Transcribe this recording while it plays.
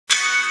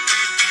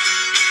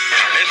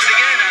missed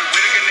again, and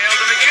Whittaker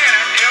nailed him again,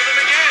 and nailed him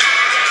again.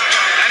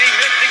 And he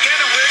missed again,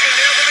 and Whittaker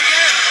nailed him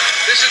again.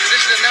 This is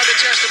another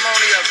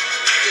testimony of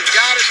if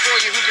God is for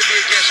you, who can be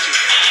against you?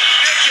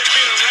 This could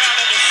be the round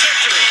of the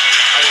century.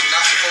 I was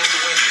not supposed to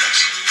win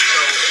this.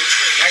 So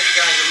now you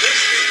guys are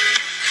listening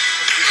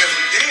because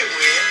we did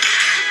win,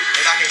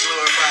 and I can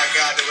glorify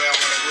God the way I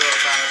want to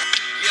glorify Him.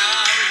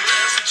 God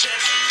bless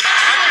Chelsea. I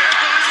can't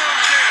believe what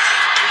I'm saying.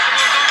 It's the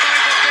most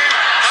unbelievable thing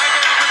I've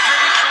ever been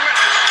privileged to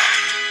witness.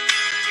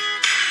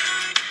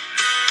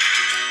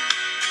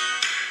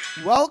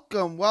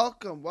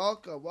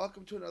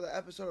 Welcome to another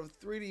episode of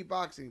 3D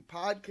Boxing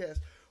Podcast.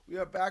 We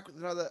are back with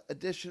another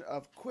edition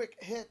of Quick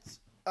Hits.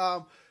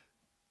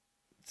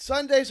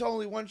 Sunday's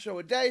only one show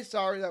a day.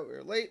 Sorry that we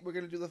were late. We're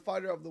going to do the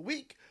Fighter of the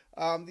Week.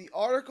 The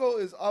article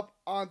is up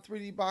on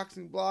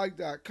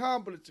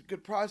 3dboxingblog.com, but it's a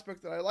good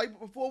prospect that I like.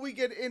 But before we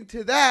get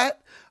into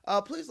that,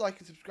 please like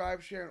and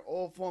subscribe, share in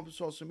all forms of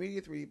social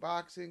media, 3D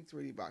Boxing,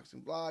 3D Boxing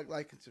Blog,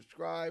 like and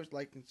subscribe,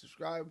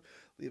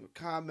 leave a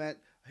comment,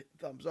 hit the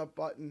thumbs up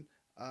button,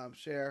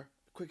 share.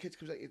 Quick Hits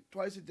comes out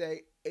twice a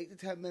day, 8 to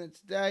 10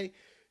 minutes a day.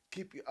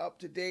 Keep you up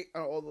to date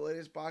on all the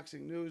latest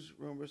boxing news,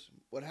 rumors,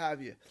 what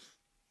have you.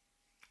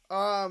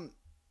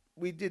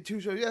 We did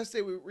two shows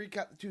yesterday. We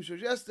recapped the two shows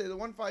yesterday. The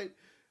one fight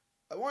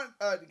I want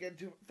to get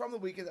into from the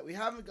weekend that we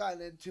haven't gotten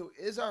into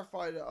is our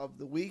fighter of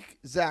the week,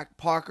 Zach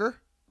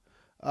Parker.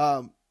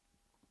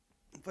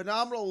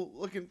 Phenomenal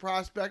looking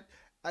prospect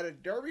out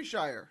of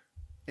Derbyshire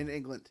in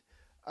England.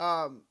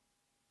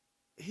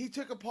 He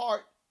took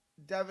apart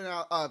Vaughn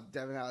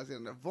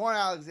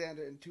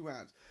Alexander in 2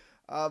 rounds.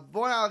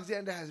 Vaughn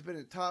Alexander has been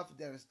a tough.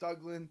 Dennis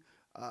Douglin,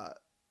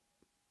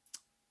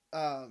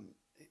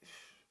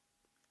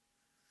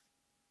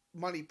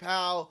 Money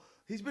Powell.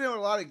 He's been in with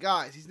a lot of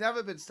guys. He's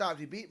never been stopped.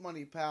 He beat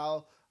Money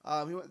Powell.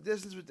 He went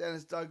distance with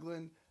Dennis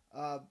Douglin.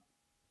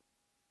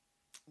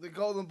 The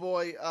Golden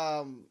Boy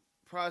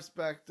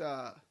prospect,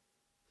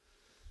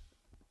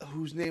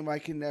 whose name I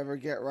can never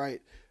get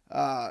right.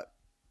 Help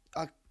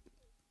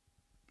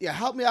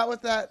me out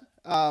with that.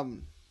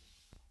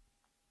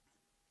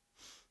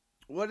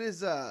 What is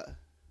the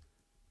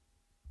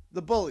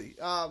bully?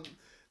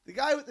 The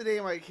guy with the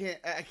name I can't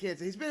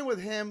say. He's been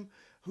with him,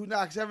 who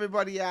knocks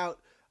everybody out.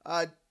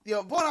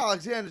 Vaughn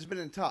Alexander's been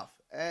in tough,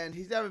 and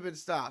he's never been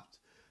stopped.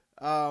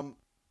 So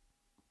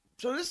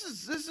this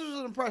is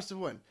an impressive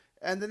win.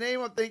 And the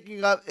name I'm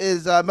thinking of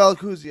is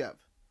Melikuziev.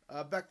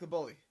 Beck the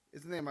Bully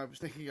is the name I was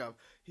thinking of.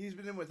 He's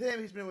been in with him.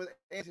 He's been with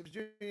Anthony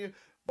Jr.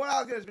 Vaughn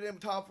Alexander's been in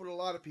tough with a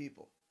lot of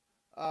people.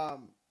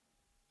 And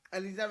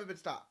he's never been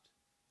stopped.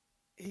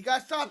 He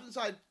got stopped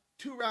inside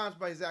 2 rounds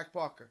by Zach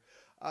Parker.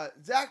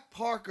 Zach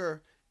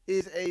Parker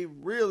is a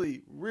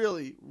really,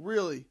 really,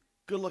 really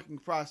good-looking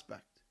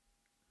prospect.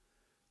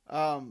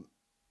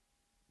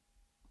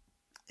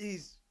 He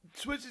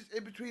switches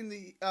in between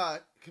the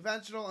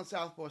conventional and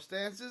southpaw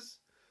stances.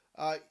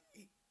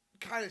 He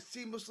kind of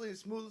seamlessly and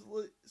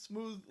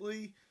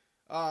smoothly.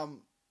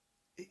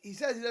 He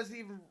says he doesn't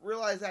even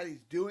realize that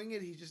he's doing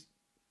it. He's just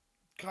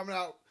coming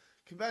out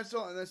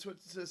conventional and then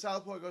switches to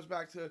southpaw, goes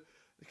back to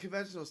the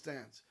conventional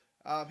stance.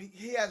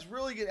 He has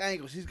really good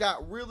angles. He's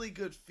got really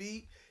good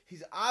feet.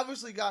 He's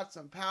obviously got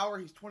some power.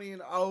 He's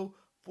 20-0,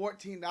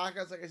 14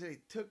 knockouts. Like I said, he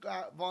took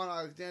out Vaughn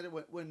Alexander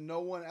when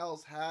no one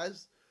else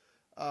has.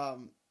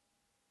 And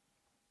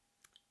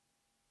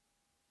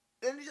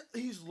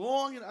he's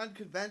long and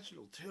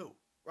unconventional too,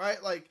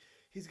 right? Like,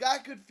 he's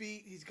got good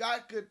feet. He's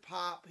got good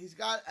pop. He's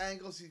got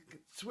angles. He can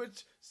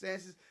switch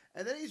stances.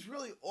 And then he's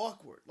really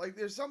awkward. Like,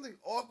 there's something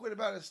awkward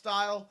about his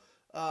style.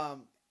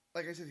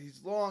 Like I said,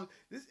 he's long.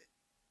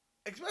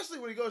 Especially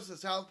when he goes to the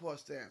southpaw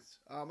stance.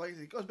 Like I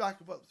said, he goes back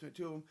and forth between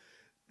 2 of them.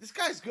 This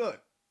guy's good.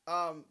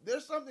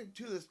 There's something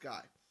to this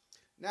guy.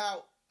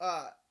 Now,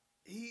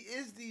 he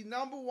is the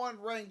number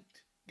 1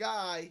 ranked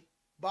guy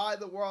by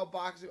the World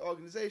Boxing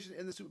Organization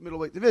in the super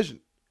middleweight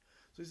division.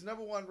 So he's the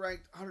number 1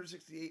 ranked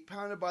 168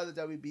 pounder by the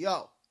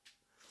WBO.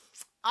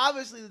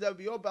 Obviously, the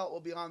WBO belt will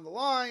be on the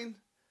line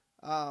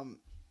on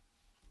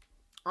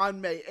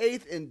May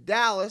 8th in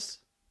Dallas.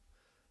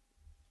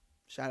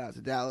 Shout out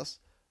to Dallas.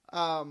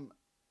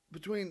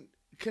 Between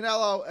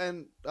Canelo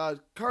and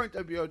current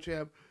WBO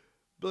champ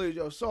Billy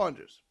Joe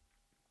Saunders.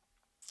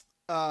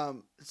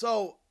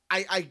 So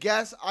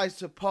I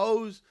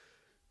suppose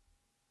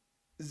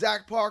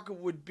Zach Parker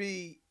would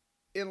be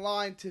in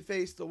line to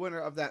face the winner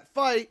of that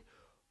fight,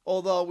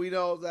 although we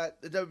know that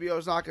the WBO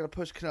is not going to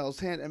push Canelo's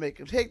hand and make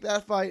him take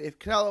that fight. If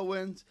Canelo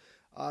wins,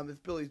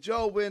 if Billy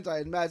Joe wins, I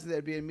imagine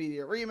there'd be an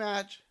immediate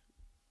rematch.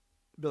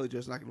 Billy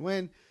Joe's not going to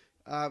win.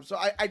 So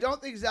I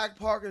don't think Zach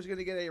Parker is going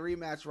to get a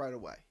rematch right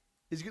away.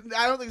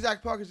 I don't think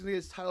Zach Parker is going to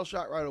get his title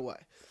shot right away.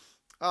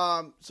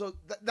 So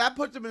that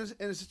puts him in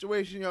a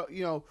situation,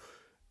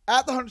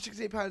 at the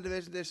 168-pound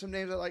division, there's some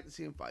names I'd like to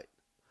see him fight.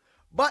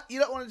 But you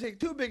don't want to take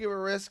too big of a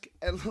risk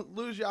and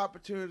lose your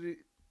opportunity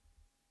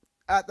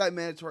at that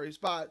mandatory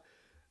spot,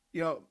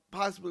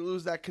 possibly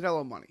lose that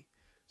Canelo money.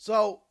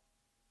 So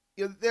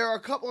there are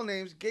a couple of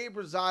names, Gabe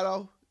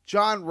Rosado,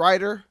 John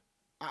Ryder,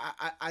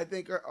 I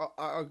think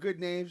are good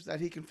names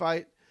that he can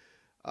fight.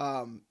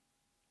 Is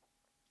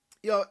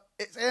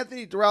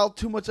Anthony Durrell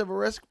too much of a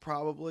risk?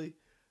 Probably.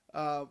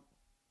 But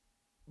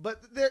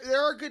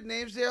there are good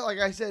names there. Like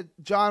I said,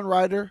 John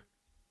Ryder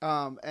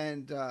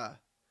and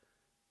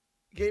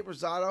Gabe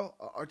Rosado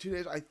are two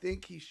names I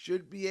think he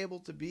should be able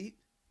to beat.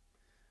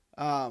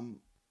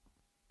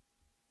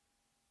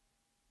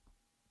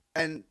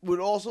 And would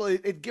also,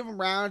 it'd give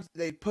him rounds.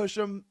 They'd push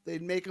him.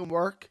 They'd make him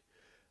work.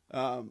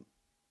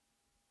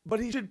 But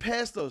he should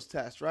pass those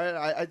tests, right?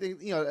 I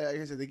think, like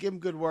I said, they give him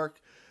good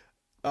work.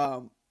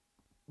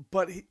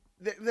 But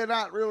they're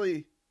not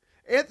really.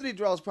 Anthony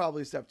Durrell is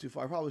probably a step too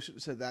far. I probably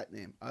shouldn't have said that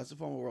name. As a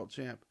former world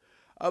champ.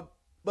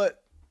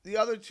 But the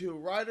other two,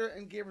 Ryder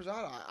and Gabe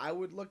Rosado, I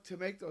would look to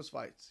make those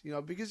fights.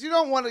 Because you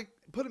don't want to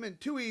put him in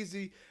too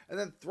easy and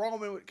then throw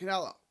him in with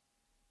Canelo.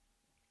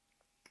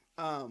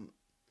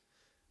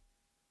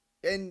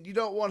 And you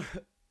don't want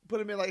to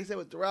put him in, like I said,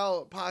 with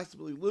Durrell,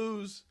 possibly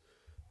lose.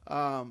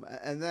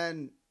 And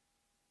then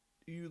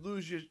you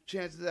lose your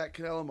chances of that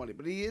Canelo money.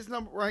 But he is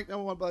ranked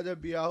number one by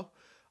WBO.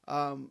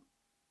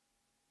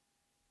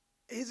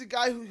 He's a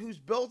guy who's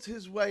built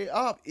his way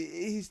up.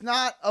 He's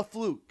not a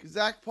fluke.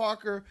 Zach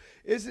Parker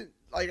isn't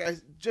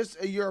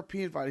just a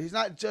European fighter. He's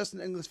not just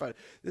an English fighter.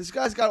 This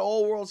guy's got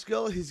all-world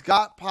skill. He's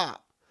got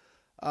pop.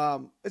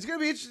 It's going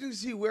to be interesting to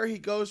see where he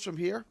goes from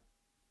here.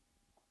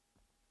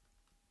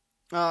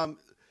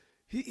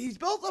 He's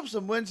built up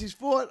some wins. He's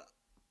fought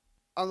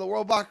on the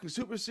World Boxing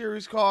Super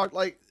Series card.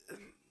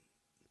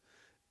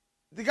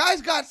 The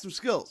guy's got some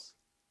skills.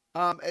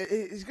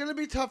 It's going to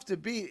be tough to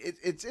beat.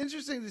 It's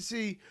interesting to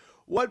see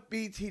what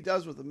BT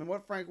does with him and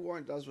what Frank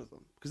Warren does with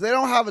him. Because they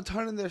don't have a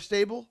ton in their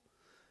stable.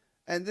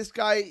 And this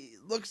guy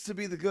looks to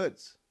be the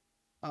goods.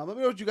 Let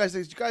me know what you guys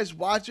think. Did you guys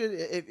watch it?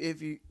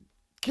 If you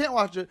can't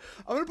watch it,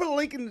 I'm going to put a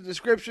link in the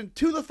description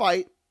to the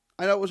fight.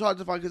 I know it was hard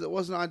to find because it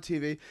wasn't on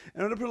TV.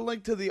 And I'm going to put a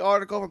link to the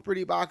article from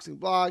Pretty Boxing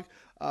Blog,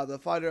 the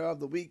Fighter of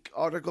the Week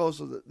article.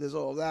 So there's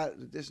all of that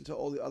in addition to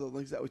all the other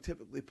links that we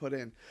typically put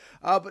in.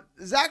 But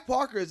Zach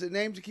Parker is a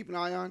name to keep an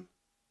eye on.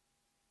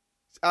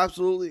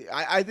 Absolutely.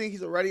 I think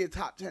he's already a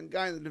top 10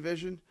 guy in the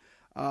division.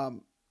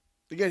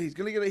 Again, he's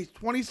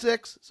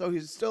 26, so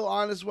he's still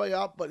on his way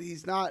up, but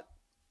he's not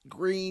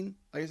green.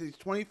 Like I said, he's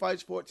 20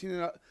 fights,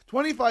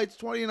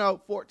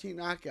 20-0, 14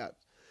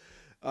 knockouts.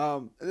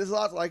 There's a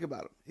lot to like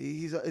about him.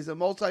 He's a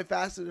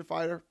multifaceted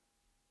fighter.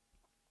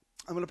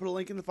 I'm going to put a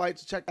link in the fight,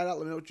 so check that out.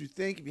 Let me know what you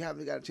think. If you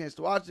haven't got a chance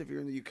to watch it, if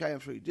you're in the UK, I'm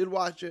sure you did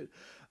watch it.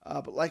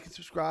 But like and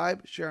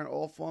subscribe, share on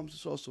all forms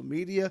of social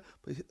media.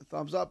 Please hit the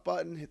thumbs up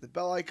button, hit the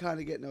bell icon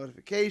to get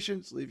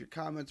notifications. Leave your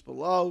comments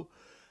below.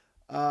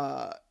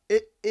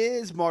 It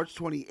is March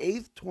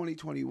 28th,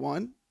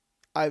 2021.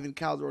 Ivan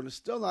Calderon is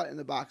still not in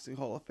the Boxing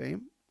Hall of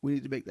Fame. We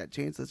need to make that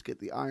change. Let's get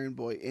the Iron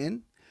Boy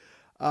in.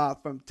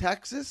 From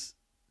Texas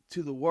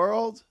to the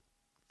world,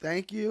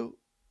 thank you,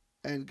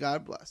 and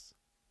God bless.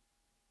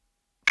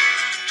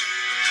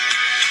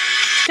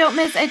 Don't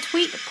miss a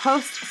tweet,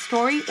 post,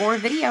 story, or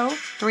video.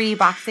 3D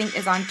Boxing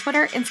is on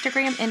Twitter,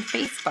 Instagram, and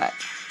Facebook.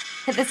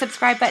 Hit the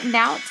subscribe button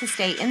now to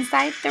stay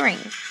inside the ring.